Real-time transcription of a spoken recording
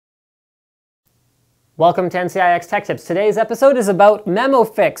Welcome to NCIX Tech Tips. Today's episode is about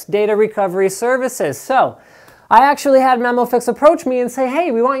Memofix data recovery services. So, I actually had Memofix approach me and say,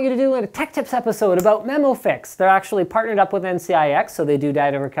 hey, we want you to do a Tech Tips episode about Memofix. They're actually partnered up with NCIX, so they do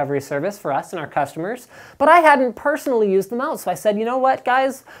data recovery service for us and our customers. But I hadn't personally used them out, so I said, you know what,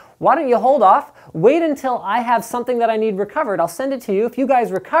 guys? Why don't you hold off, wait until I have something that I need recovered. I'll send it to you. If you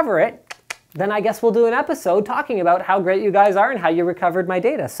guys recover it, then I guess we'll do an episode talking about how great you guys are and how you recovered my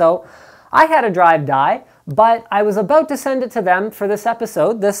data. So I had a drive die, but I was about to send it to them for this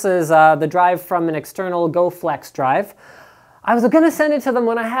episode. This is the drive from an external GoFlex drive. I was going to send it to them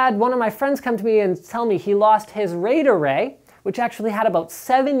when I had one of my friends come to me and tell me he lost his RAID array, which actually had about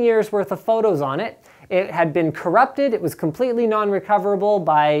 7 years worth of photos on it. It had been corrupted. It was completely non-recoverable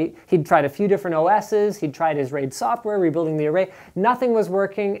by, he'd tried a few different OSs, he'd tried his RAID software, rebuilding the array. Nothing was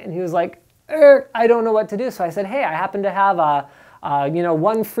working, and he was like, I don't know what to do. So I said, hey, I happen to have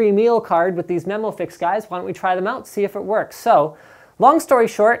one free meal card with these Memofix guys. Why don't we try them out, see if it works? So long story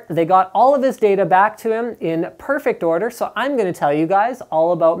short, they got all of his data back to him in perfect order. So I'm going to tell you guys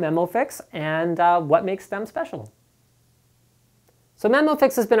all about Memofix and what makes them special. So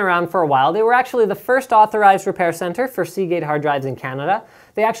Memofix has been around for a while. They were actually the first authorized repair center for Seagate hard drives in Canada.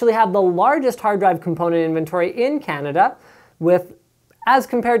 They actually have the largest hard drive component inventory in Canada with, as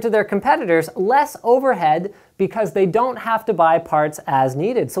compared to their competitors, less overhead because they don't have to buy parts as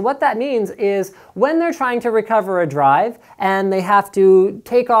needed. So what that means is when they're trying to recover a drive and they have to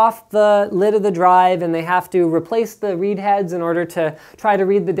take off the lid of the drive and they have to replace the read heads in order to try to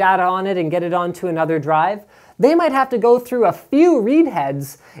read the data on it and get it onto another drive, they might have to go through a few read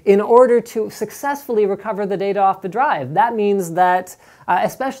heads in order to successfully recover the data off the drive. That means that,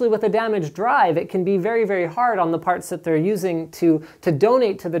 especially with a damaged drive, it can be very, very hard on the parts that they're using to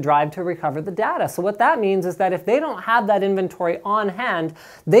donate to the drive to recover the data. So what that means is that if they don't have that inventory on hand,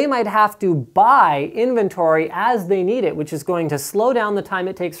 they might have to buy inventory as they need it, which is going to slow down the time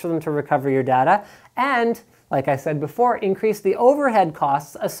it takes for them to recover your data and, like I said before, increase the overhead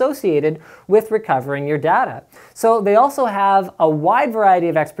costs associated with recovering your data. So they also have a wide variety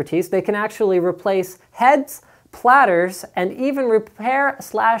of expertise. They can actually replace heads, platters, and even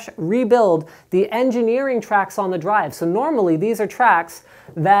repair/rebuild the engineering tracks on the drive. So normally these are tracks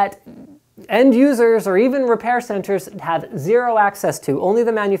that end users or even repair centers have zero access to. Only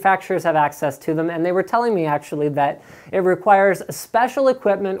the manufacturers have access to them, and they were telling me actually that it requires special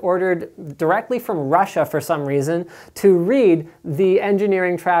equipment ordered directly from Russia for some reason to read the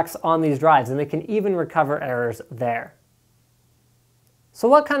engineering tracks on these drives, and they can even recover errors there. So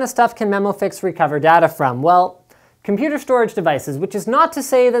what kind of stuff can Memofix recover data from? Well, computer storage devices, which is not to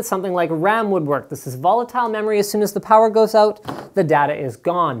say that something like RAM would work. This is volatile memory. As soon as the power goes out, the data is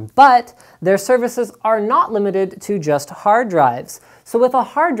gone. But their services are not limited to just hard drives. So with a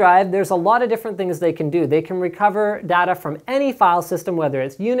hard drive, there's a lot of different things they can do. They can recover data from any file system, whether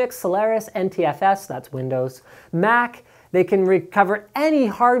it's Unix, Solaris, NTFS, that's Windows, Mac. They can recover any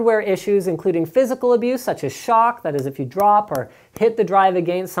hardware issues, including physical abuse, such as shock, that is if you drop or hit the drive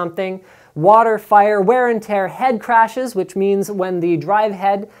against something, water, fire, wear and tear, head crashes, which means when the drive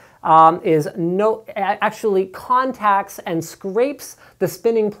head actually contacts and scrapes the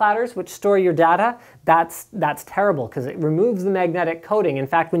spinning platters which store your data, that's terrible because it removes the magnetic coating. In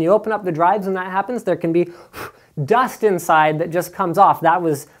fact, when you open up the drives and that happens, there can be dust inside that just comes off. That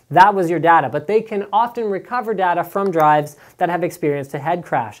was your data. But they can often recover data from drives that have experienced a head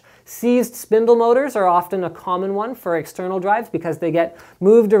crash. Seized spindle motors are often a common one for external drives because they get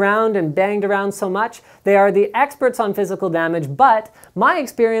moved around and banged around so much. They are the experts on physical damage, but my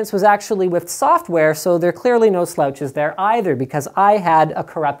experience was actually with software, so there are clearly no slouches there either because I had a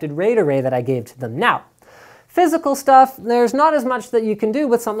corrupted RAID array that I gave to them. Now, physical stuff, there's not as much that you can do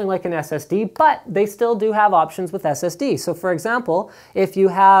with something like an SSD, but they still do have options with SSD. So for example, if you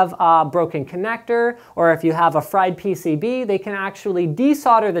have a broken connector or if you have a fried PCB, they can actually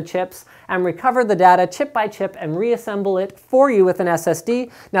desolder the chips and recover the data chip by chip and reassemble it for you with an SSD.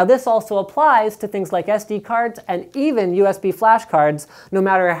 Now this also applies to things like SD cards and even USB flash cards, no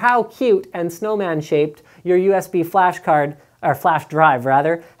matter how cute and snowman shaped your USB flash card or flash drive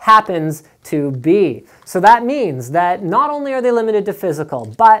rather, happens to be. So that means that not only are they limited to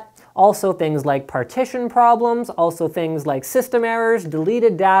physical, but also things like partition problems, also things like system errors,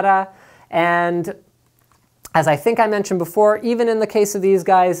 deleted data, and as I think I mentioned before, even in the case of these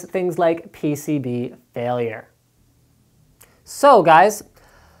guys, things like PCB failure. So guys,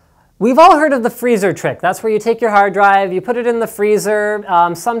 we've all heard of the freezer trick. That's where you take your hard drive, you put it in the freezer.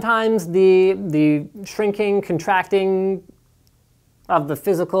 Sometimes the shrinking, contracting of the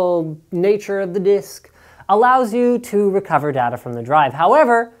physical nature of the disk allows you to recover data from the drive.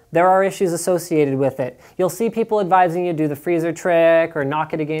 However, there are issues associated with it. You'll see people advising you do the freezer trick or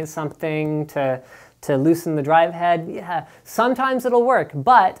knock it against something to loosen the drive head. Yeah, sometimes it'll work,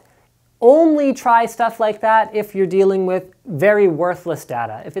 but only try stuff like that if you're dealing with very worthless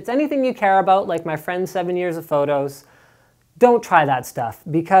data. If it's anything you care about, like my friend's 7 years of photos, don't try that stuff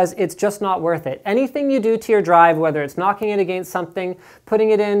because it's just not worth it. Anything you do to your drive, whether it's knocking it against something, putting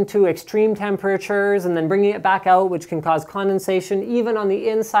it into extreme temperatures, and then bringing it back out, which can cause condensation even on the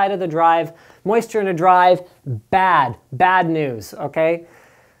inside of the drive, moisture in a drive, bad news, okay?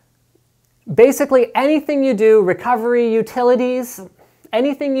 Basically, anything you do, recovery, utilities,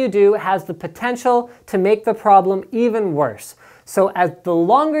 anything you do has the potential to make the problem even worse. So as the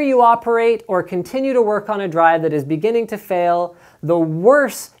longer you operate or continue to work on a drive that is beginning to fail, the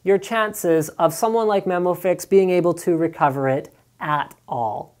worse your chances of someone like Memofix being able to recover it at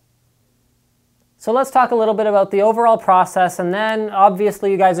all. So let's talk a little bit about the overall process, and then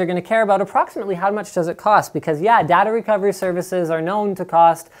obviously you guys are going to care about approximately how much does it cost, because yeah, data recovery services are known to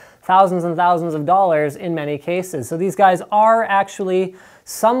cost thousands and thousands of dollars in many cases. So these guys are actually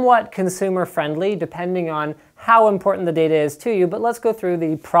somewhat consumer friendly depending on how important the data is to you, but let's go through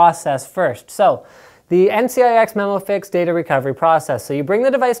the process first. So the NCIX Memofix data recovery process. So you bring the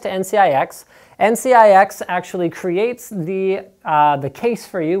device to NCIX. NCIX actually creates the case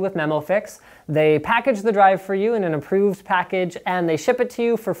for you with Memofix. They package the drive for you in an approved package and they ship it to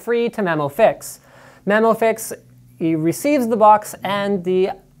you for free to Memofix. Memofix receives the box and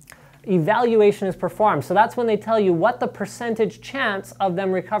the evaluation is performed. So that's when they tell you what the percentage chance of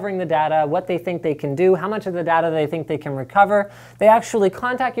them recovering the data, what they think they can do, how much of the data they think they can recover. They actually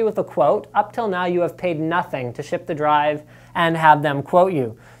contact you with a quote. Up till now, you have paid nothing to ship the drive and have them quote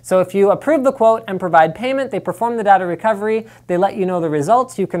you. So if you approve the quote and provide payment, they perform the data recovery, they let you know the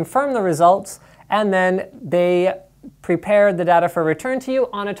results, you confirm the results, and then they prepare the data for return to you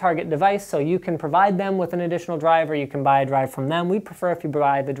on a target device, so you can provide them with an additional drive or you can buy a drive from them. We prefer if you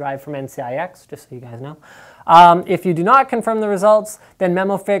buy the drive from NCIX, just so you guys know. If you do not confirm the results, then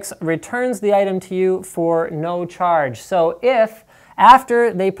Memofix returns the item to you for no charge. So if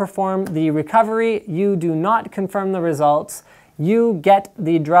after they perform the recovery, you do not confirm the results, you get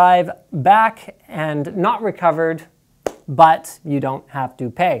the drive back and not recovered, but you don't have to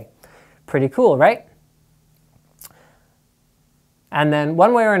pay. Pretty cool, right? And then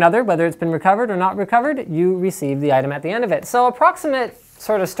one way or another, whether it's been recovered or not recovered, you receive the item at the end of it. So approximate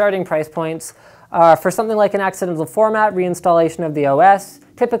sort of starting price points for something like an accidental format, reinstallation of the OS,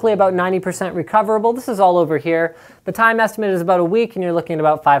 typically about 90% recoverable. This is all over here. The time estimate is about a week and you're looking at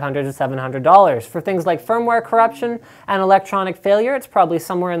about $500 to $700. For things like firmware corruption and electronic failure, it's probably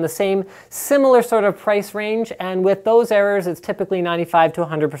somewhere in the same similar sort of price range. And with those errors, it's typically 95 to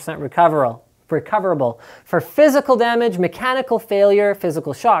 100% recoverable. For physical damage, mechanical failure,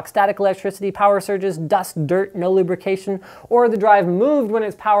 physical shock, static electricity, power surges, dust, dirt, no lubrication, or the drive moved when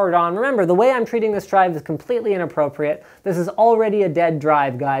it's powered on. Remember, the way I'm treating this drive is completely inappropriate. This is already a dead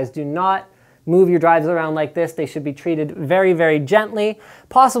drive, guys. Do not move your drives around like this. They should be treated very, very gently.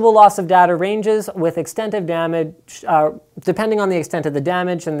 Possible loss of data ranges with extent of damage, depending on the extent of the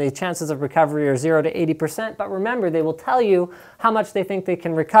damage, and the chances of recovery are 0 to 80%. But remember, they will tell you how much they think they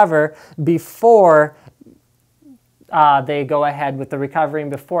can recover before they go ahead with the recovery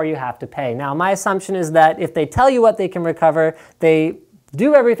and before you have to pay. Now, my assumption is that if they tell you what they can recover, they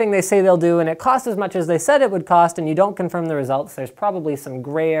do everything they say they'll do, and it costs as much as they said it would cost, and you don't confirm the results. There's probably some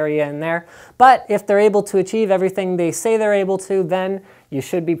gray area in there. But if they're able to achieve everything they say they're able to, then you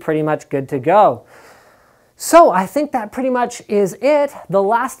should be pretty much good to go. So I think that pretty much is it. The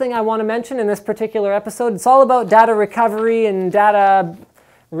last thing I want to mention in this particular episode, it's all about data recovery and data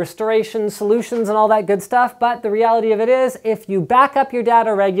restoration solutions and all that good stuff, but the reality of it is, if you back up your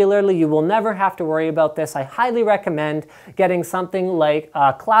data regularly, you will never have to worry about this. I highly recommend getting something like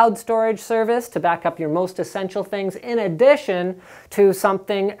a cloud storage service to back up your most essential things, in addition to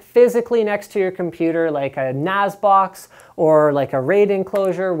something physically next to your computer, like a NAS box or like a RAID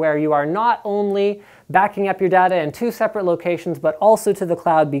enclosure, where you are not only backing up your data in 2 separate locations, but also to the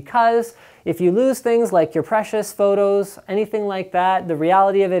cloud, because if you lose things like your precious photos, anything like that, the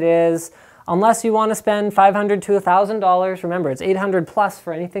reality of it is, unless you want to spend $500 to $1,000, remember it's $800 plus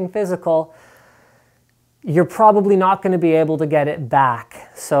for anything physical, you're probably not going to be able to get it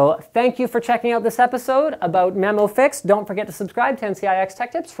back. So thank you for checking out this episode about Memofix. Don't forget to subscribe to NCIX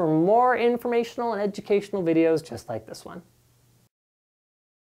Tech Tips for more informational and educational videos just like this one.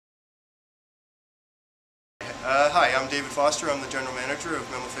 Hi, I'm David Foster. I'm the General Manager of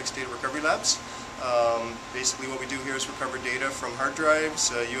Memofix Data Recovery Labs. Basically what we do here is recover data from hard drives,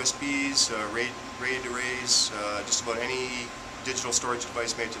 USBs, RAID arrays, just about any digital storage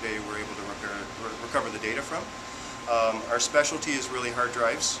device made today we're able to recover the data from. Our specialty is really hard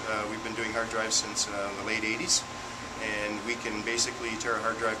drives. We've been doing hard drives since the late 80s, and we can basically tear a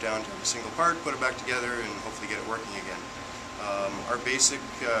hard drive down to every single part, put it back together, and hopefully get it working again. Our basic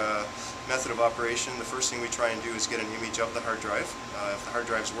method of operation, the first thing we try and do is get an image of the hard drive. If the hard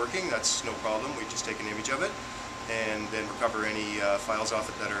drive's working, that's no problem. We just take an image of it and then recover any files off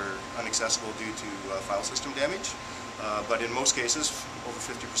it that are inaccessible due to file system damage. But in most cases, over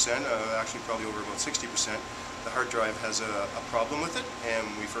 50%, actually probably over about 60%, the hard drive has a problem with it, and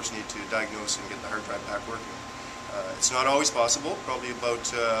we first need to diagnose and get the hard drive back working. It's not always possible. Probably about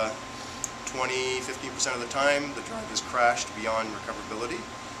 20–15% of the time the drive is crashed beyond recoverability.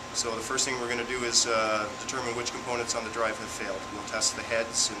 So the first thing we're going to do is determine which components on the drive have failed. We'll test the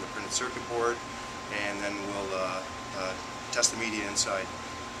heads and the printed circuit board, and then we'll test the media inside.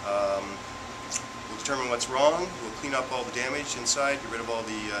 We'll determine what's wrong, we'll clean up all the damage inside, get rid of all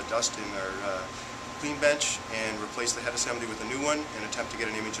the dust in our clean bench, and replace the head assembly with a new one and attempt to get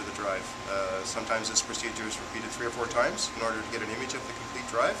an image of the drive. Sometimes this procedure is repeated 3 or 4 times in order to get an image of the complete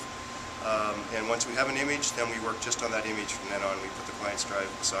drive. And once we have an image, then we work just on that image. From then on, we put the client's drive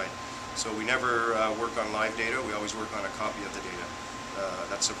aside. So we never work on live data, we always work on a copy of the data.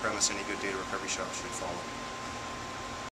 That's the premise any good data recovery shop should follow.